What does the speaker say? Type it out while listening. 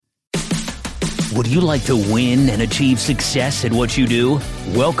Would you like to win and achieve success at what you do?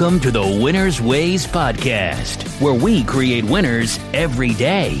 Welcome to the Winner's Ways podcast, where we create winners every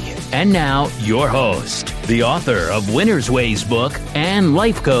day. And now, your host, the author of Winner's Ways book and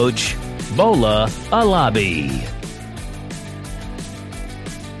life coach, Bola Alabi.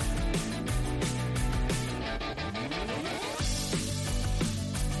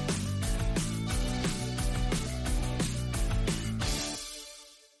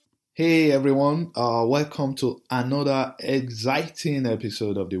 Hey everyone, welcome to another exciting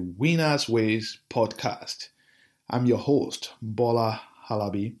episode of the Winner's Ways podcast. I'm your host, Bola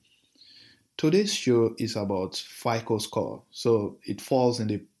Alabi. Today's show is about FICO score, so it falls in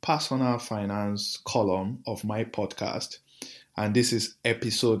the personal finance column of my podcast, and this is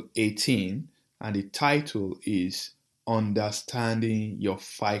episode 18, and the title is Understanding Your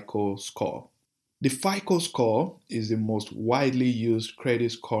FICO Score. The FICO score is the most widely used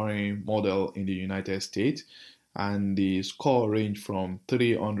credit scoring model in the United States, and the score ranges from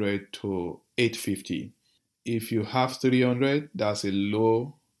 300 to 850. If you have 300, that's a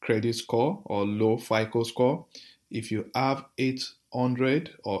low credit score or low FICO score. If you have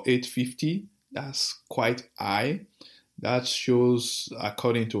 800 or 850, that's quite high. That shows,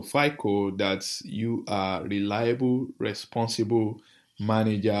 according to FICO, that you are reliable, responsible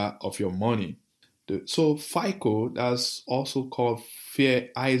manager of your money. So FICO, that's also called Fair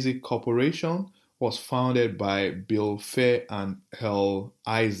Isaac Corporation, was founded by Bill Fair and Hal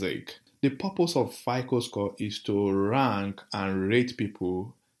Isaac. The purpose of FICO score is to rank and rate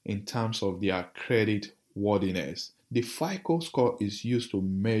people in terms of their credit worthiness. The FICO score is used to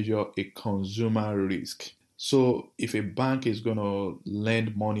measure a consumer risk. So if a bank is going to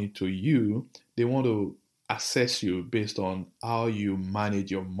lend money to you, they want to assess you based on how you manage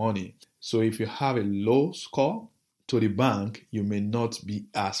your money. So if you have a low score to the bank, you may not be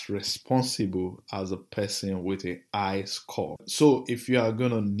as responsible as a person with a high score. So if you are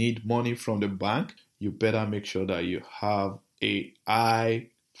going to need money from the bank, you better make sure that you have a high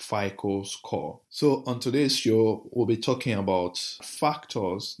FICO score. So on today's show, we'll be talking about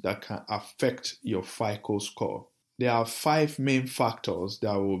factors that can affect your FICO score. There are 5 main factors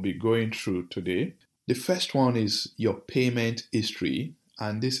that we'll be going through today. The first one is your payment history.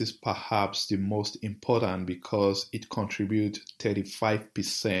 And this is perhaps the most important because it contributes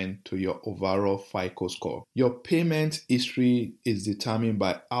 35% to your overall FICO score. Your payment history is determined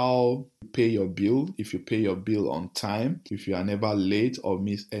by how you pay your bill. If you pay your bill on time, if you are never late or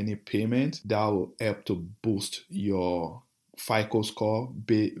miss any payment, that will help to boost your FICO score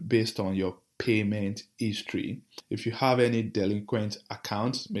based on your payment history. If you have any delinquent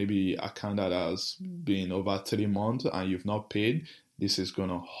accounts, maybe account that has been over 3 months and you've not paid, this is going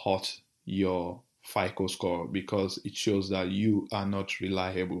to hurt your FICO score because it shows that you are not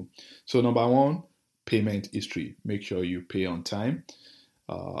reliable. So number 1, payment history. Make sure you pay on time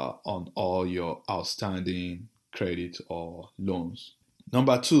on all your outstanding credit or loans.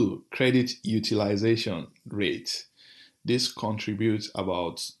 Number 2, credit utilization rate. This contributes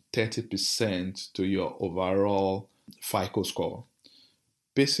about 30% to your overall FICO score.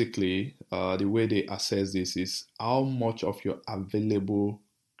 Basically, the way they assess this is how much of your available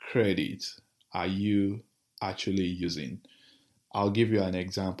credit are you actually using. I'll give you an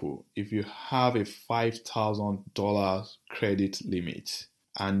example. If you have a $5,000 credit limit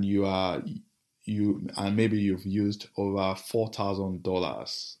and maybe you've used over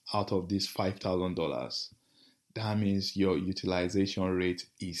 $4,000 out of this $5,000, that means your utilization rate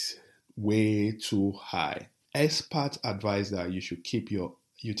is way too high. Experts advise that you should keep your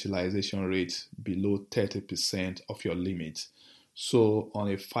utilization rate below 30% of your limit. So on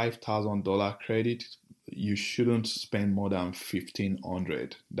a $5,000 credit, you shouldn't spend more than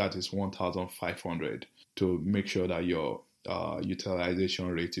 $1,500. That is $1,500 to make sure that your utilization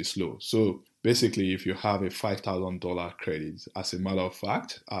rate is low. So basically, if you have a $5,000 credit, as a matter of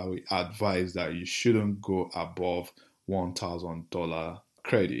fact, I will advise that you shouldn't go above $1,000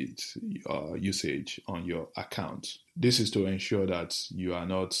 credit usage on your account. This is to ensure that you are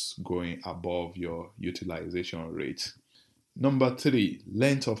not going above your utilization rate. Number 3,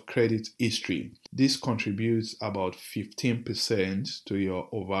 length of credit history. This contributes about 15% to your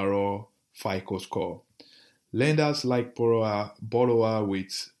overall FICO score. Lenders like borrower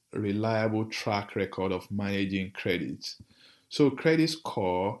with reliable track record of managing credit. So credit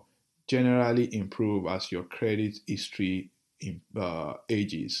score generally improve as your credit history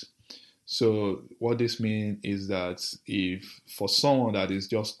ages. So what this means is that if for someone that is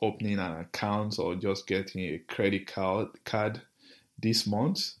just opening an account or just getting a credit card this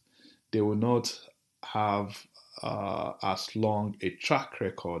month, they will not have as long a track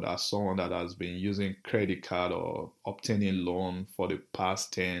record as someone that has been using credit card or obtaining loan for the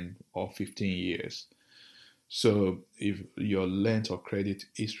past 10 or 15 years. So if your length of credit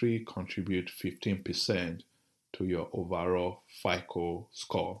history contribute 15% to your overall FICO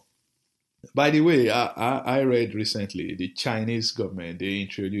score. By the way, I read recently the Chinese government, they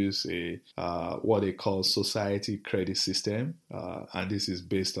introduced a what they call society credit system, and this is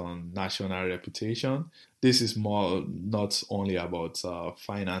based on national reputation. This is more not only about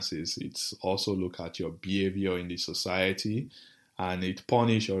finances; it's also look at your behavior in the society, and it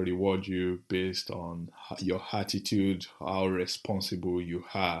punish or reward you based on your attitude, how responsible you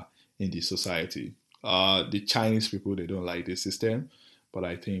are in the society. The Chinese people, they don't like this system, but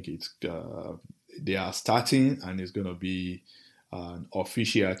I think they are starting, and it's going to be an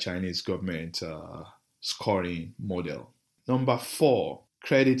official Chinese government scoring model. Number 4,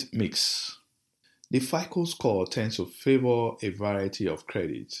 credit mix. The FICO score tends to favor a variety of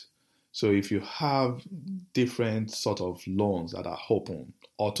credits. So if you have different sort of loans that are open,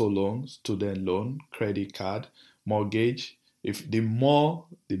 auto loan, student loan, credit card, mortgage, if the more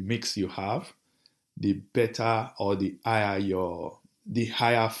the mix you have, the better or the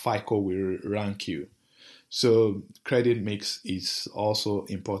higher FICO will rank you. So credit mix is also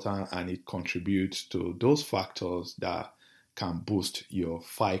important, and it contributes to those factors that can boost your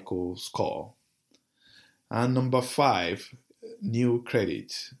FICO score. And number 5, new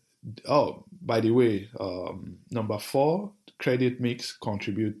credit. Oh, by the way, number 4, credit mix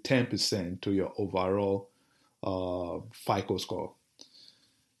contribute 10% to your overall FICO score.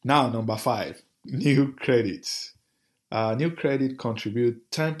 Now, number 5, new credits. New credit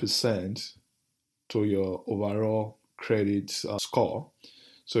contribute 10% to your overall credit score.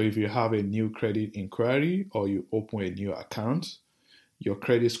 So if you have a new credit inquiry or you open a new account, your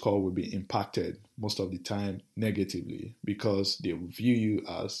credit score will be impacted most of the time negatively, because they will view you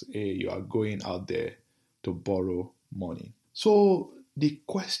as you are going out there to borrow money. So the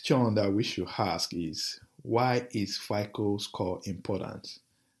question that we should ask is, why is FICO score important?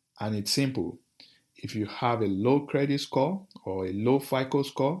 And it's simple. If you have a low credit score or a low FICO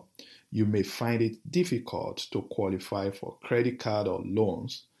score, you may find it difficult to qualify for credit card or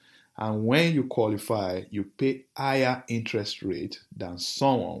loans. And when you qualify, you pay higher interest rate than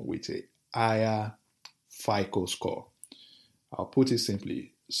someone with a higher FICO score. I'll put it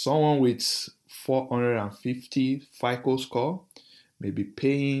simply. Someone with 450 FICO score may be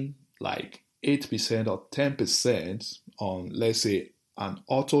paying like 8% or 10% on, let's say, an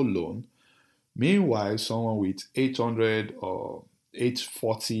auto loan. Meanwhile, someone with 800 or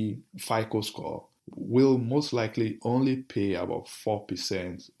 840 FICO score will most likely only pay about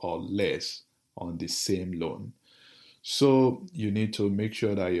 4% or less on the same loan. So you need to make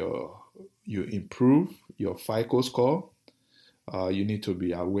sure that you improve your FICO score. You need to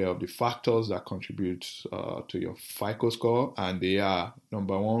be aware of the factors that contribute to your FICO score, and they are,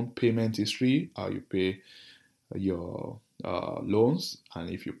 number 1, payment history, how you pay your loans, and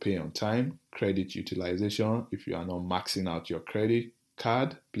if you pay on time. Credit utilization, if you are not maxing out your credit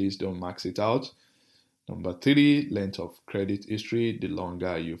card, please don't max it out. Number 3, length of credit history. The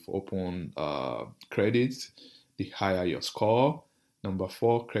longer you've opened credits, the higher your score. Number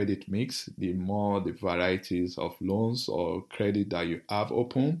 4, credit mix. The more the varieties of loans or credit that you have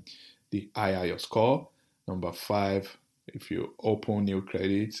open, the higher your score. Number 5, if you open new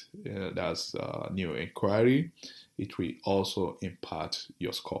credit, that's new inquiry, it will also impact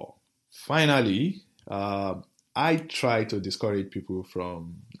your score. Finally, I try to discourage people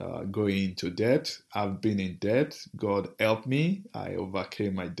from going into debt. I've been in debt. God help me. I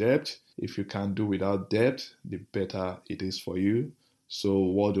overcame my debt. If you can do without debt, the better it is for you. So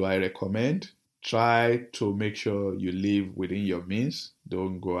what do I recommend? Try to make sure you live within your means.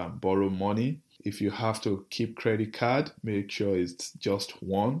 Don't go and borrow money. If you have to keep credit card, make sure it's just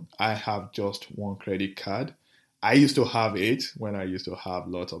one. I have just one credit card. I used to have 8 when I used to have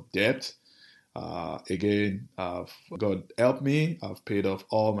lots of debt. Again, God help me. I've paid off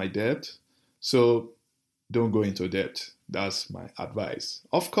all my debt. So don't go into debt. That's my advice.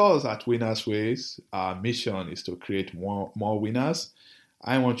 Of course, at Winners Ways, our mission is to create more winners.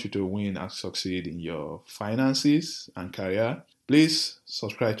 I want you to win and succeed in your finances and career. Please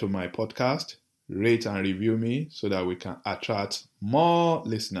subscribe to my podcast, rate and review me so that we can attract more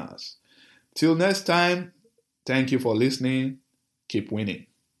listeners. Till next time, thank you for listening. Keep winning.